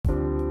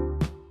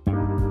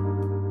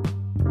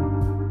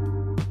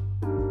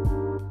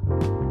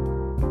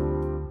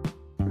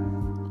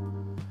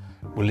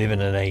We live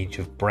in an age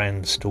of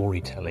brand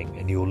storytelling,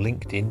 and your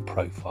LinkedIn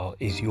profile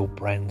is your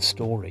brand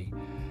story.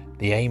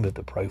 The aim of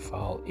the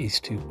profile is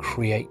to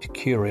create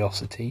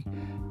curiosity,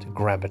 to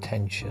grab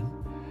attention.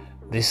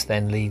 This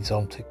then leads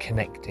on to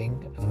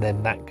connecting, and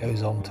then that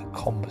goes on to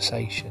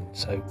conversation.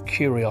 So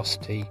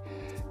curiosity,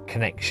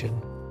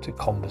 connection to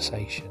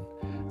conversation.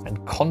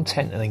 And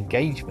content and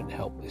engagement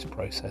help this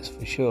process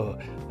for sure,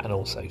 and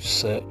also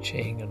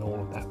searching and all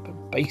of that.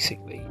 But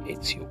basically,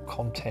 it's your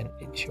content,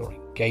 it's your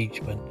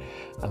engagement,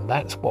 and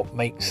that's what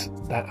makes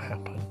that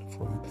happen,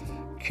 from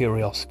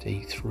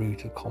curiosity through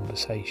to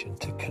conversation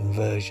to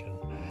conversion.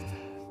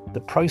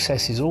 The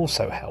process is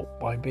also helped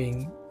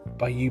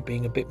by you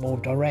being a bit more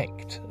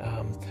direct.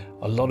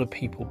 A lot of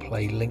people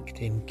play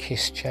LinkedIn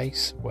kiss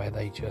chase, where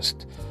they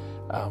just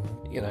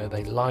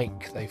they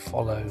like, they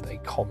follow, they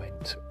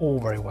comment, all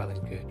very well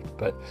and good,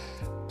 but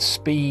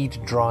speed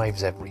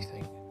drives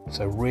everything.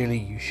 So really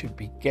you should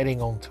be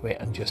getting onto it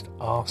and just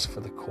ask for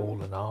the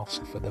call and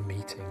ask for the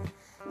meeting.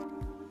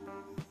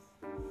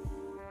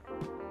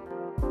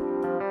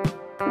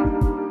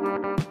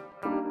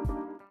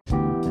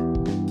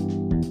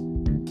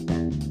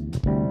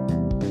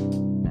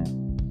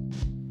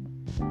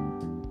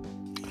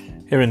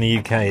 Here in the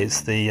UK,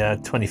 it's the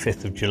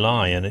 25th of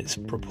July, and it's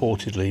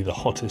purportedly the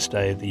hottest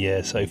day of the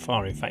year so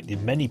far. In fact,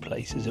 in many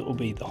places, it will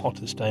be the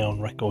hottest day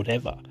on record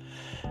ever.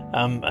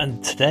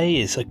 And today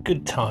is a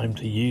good time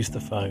to use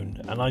the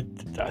phone. And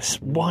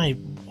why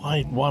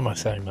am I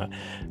saying that?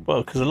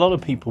 Well, because a lot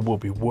of people will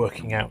be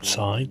working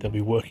outside. They'll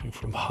be working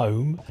from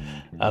home.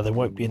 They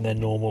won't be in their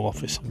normal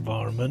office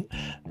environment.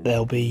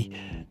 They'll be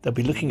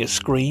looking at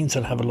screens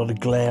and have a lot of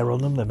glare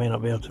on them. They may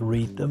not be able to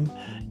read them.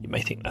 You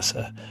may think that's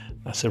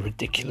a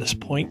ridiculous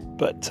point,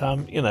 but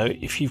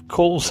if you've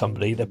called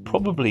somebody, they're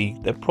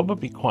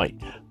probably quite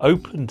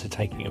open to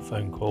taking a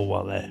phone call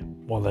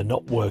while they're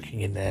not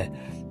working in their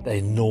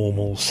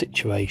normal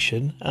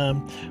situation.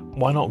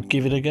 Why not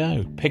give it a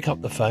go? Pick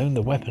up the phone,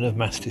 the weapon of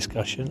mass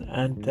discussion,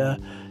 and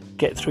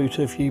get through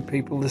to a few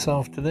people this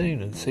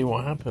afternoon and see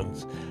what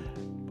happens.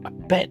 I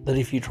bet that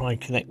if you try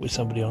and connect with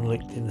somebody on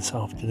LinkedIn this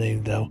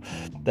afternoon,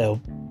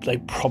 they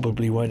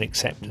probably won't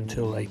accept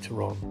until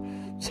later on.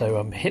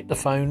 So hit the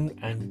phone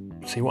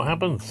and see what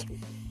happens.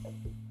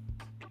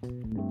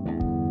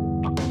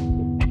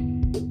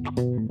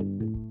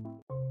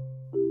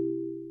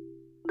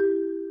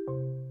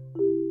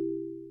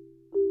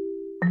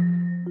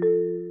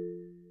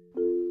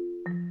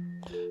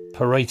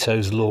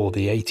 Pareto's law,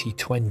 the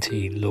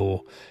 80-20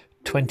 law,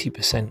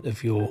 20%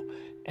 of your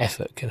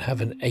effort can have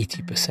an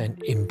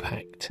 80%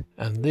 impact.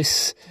 And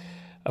this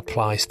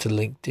applies to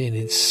LinkedIn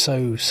in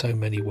so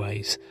many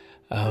ways.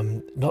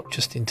 Not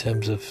just in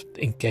terms of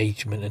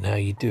engagement and how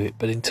you do it,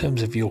 but in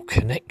terms of your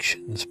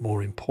connections,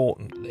 more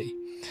importantly.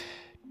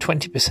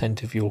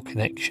 20% of your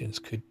connections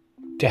could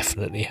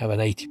definitely have an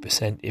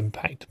 80%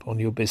 impact upon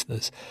your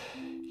business.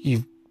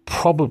 You've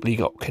probably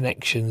got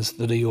connections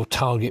that are your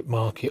target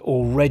market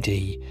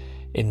already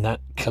in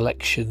that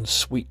collection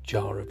sweet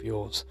jar of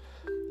yours.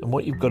 And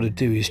what you've got to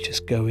do is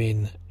just go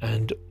in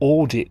and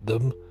audit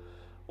them,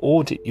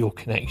 audit your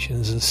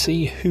connections and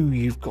see who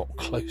you've got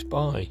close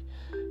by.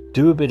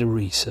 Do a bit of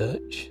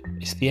research.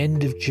 It's the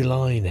end of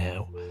July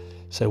now,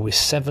 so we're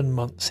 7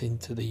 months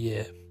into the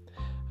year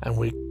and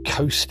we're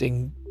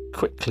coasting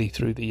quickly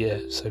through the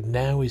year. So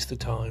now is the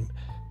time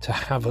to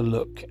have a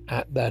look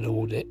at that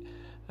audit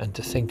and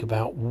to think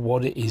about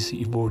what it is that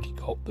you've already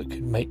got that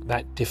could make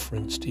that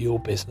difference to your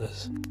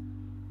business.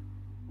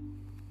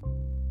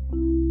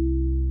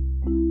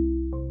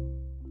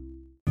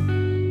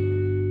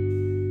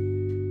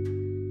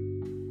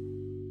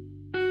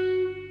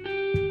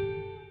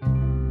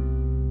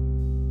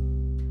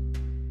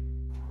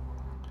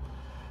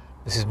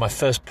 This is my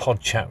first pod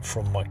chat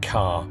from my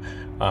car.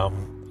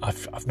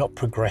 I've not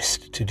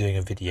progressed to doing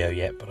a video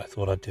yet, but I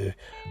thought I'd do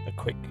a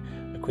quick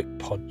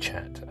pod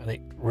chat, and it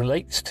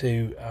relates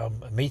to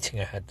a meeting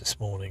I had this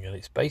morning, and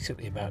it's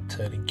basically about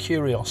turning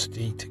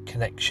curiosity to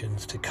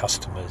connections to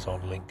customers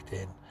on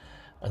LinkedIn.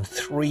 And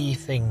 3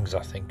 things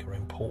I think are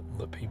important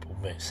that people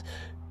miss.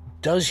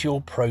 Does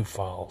your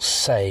profile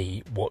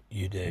say what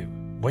you do?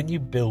 When you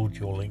build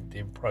your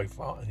LinkedIn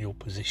profile and your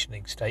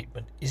positioning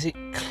statement, is it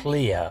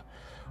clear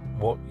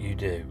what you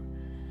do?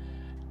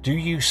 Do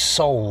you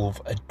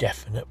solve a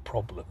definite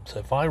problem? So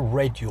if I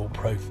read your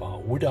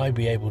profile, would I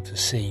be able to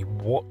see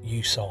what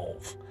you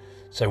solve?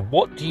 So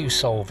what do you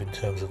solve in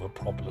terms of a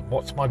problem?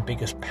 What's my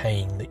biggest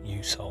pain that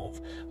you solve?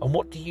 And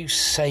what do you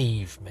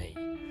save me?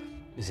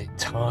 Is it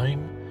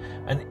time?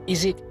 And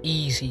is it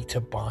easy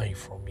to buy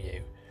from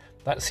you?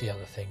 That's the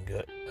other thing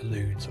that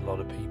eludes a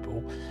lot of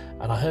people.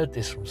 And I heard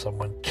this from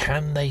someone.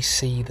 Can they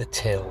see the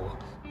till?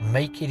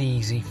 Make it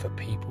easy for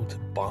people to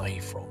buy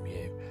from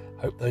you.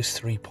 Hope those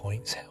 3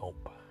 points help.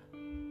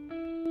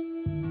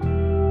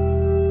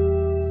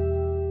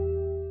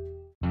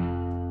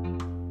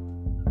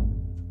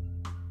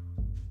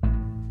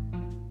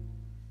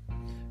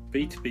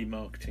 B2B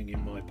marketing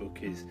in my book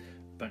is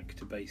back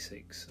to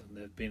basics, and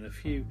there have been a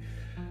few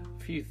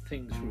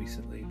things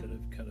recently that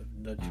have kind of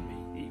nudged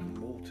me even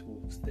more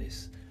towards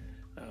this.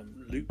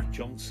 Luke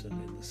Johnson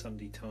in the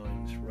Sunday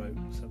Times wrote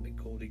something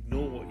called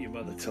 "Ignore what your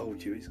mother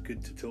told you. It's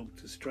good to talk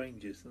to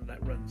strangers," and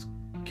that runs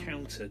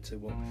counter to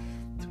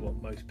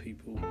what most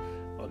people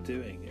are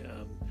doing.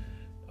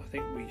 I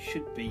think we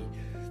should be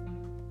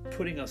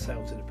putting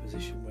ourselves in a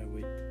position where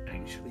we're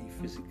actually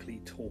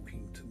physically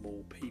talking to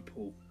more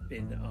people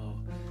in our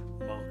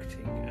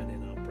marketing and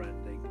in our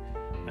branding.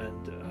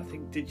 And I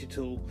think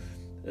digital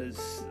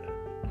is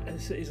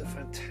a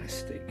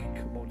fantastic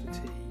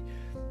commodity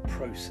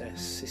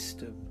process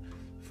system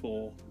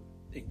for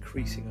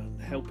increasing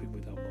and helping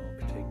with our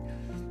marketing,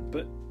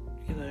 but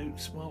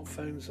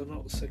smartphones are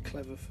not so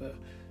clever for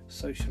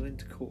social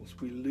intercourse.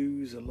 We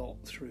lose a lot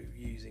through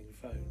using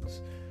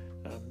phones.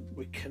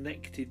 We're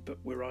connected, but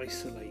we're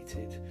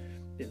isolated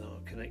in our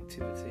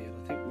connectivity, and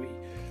I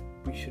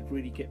think we should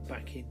really get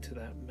back into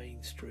that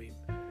mainstream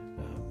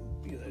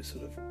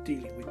sort of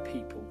dealing with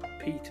people,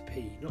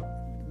 P2P,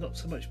 not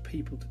so much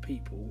people to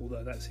people,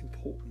 although that's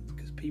important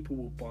because people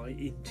will buy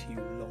into you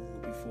long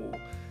before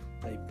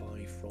they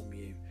buy from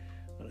you,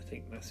 and I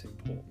think that's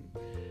important.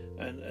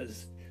 And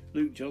as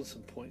Luke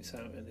Johnson points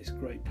out in this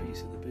great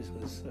piece in the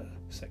business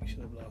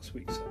section of last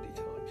week's Sunday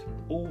Times,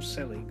 all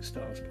selling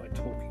starts by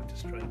talking to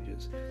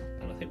strangers,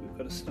 and I think we've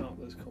got to start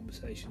those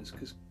conversations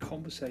because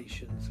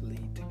conversations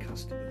lead to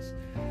customers,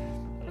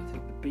 and I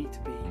think the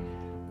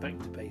B2B, back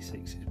to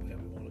basics, is where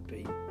we want to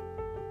be.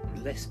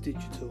 Less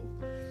digital,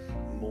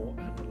 more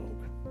analog.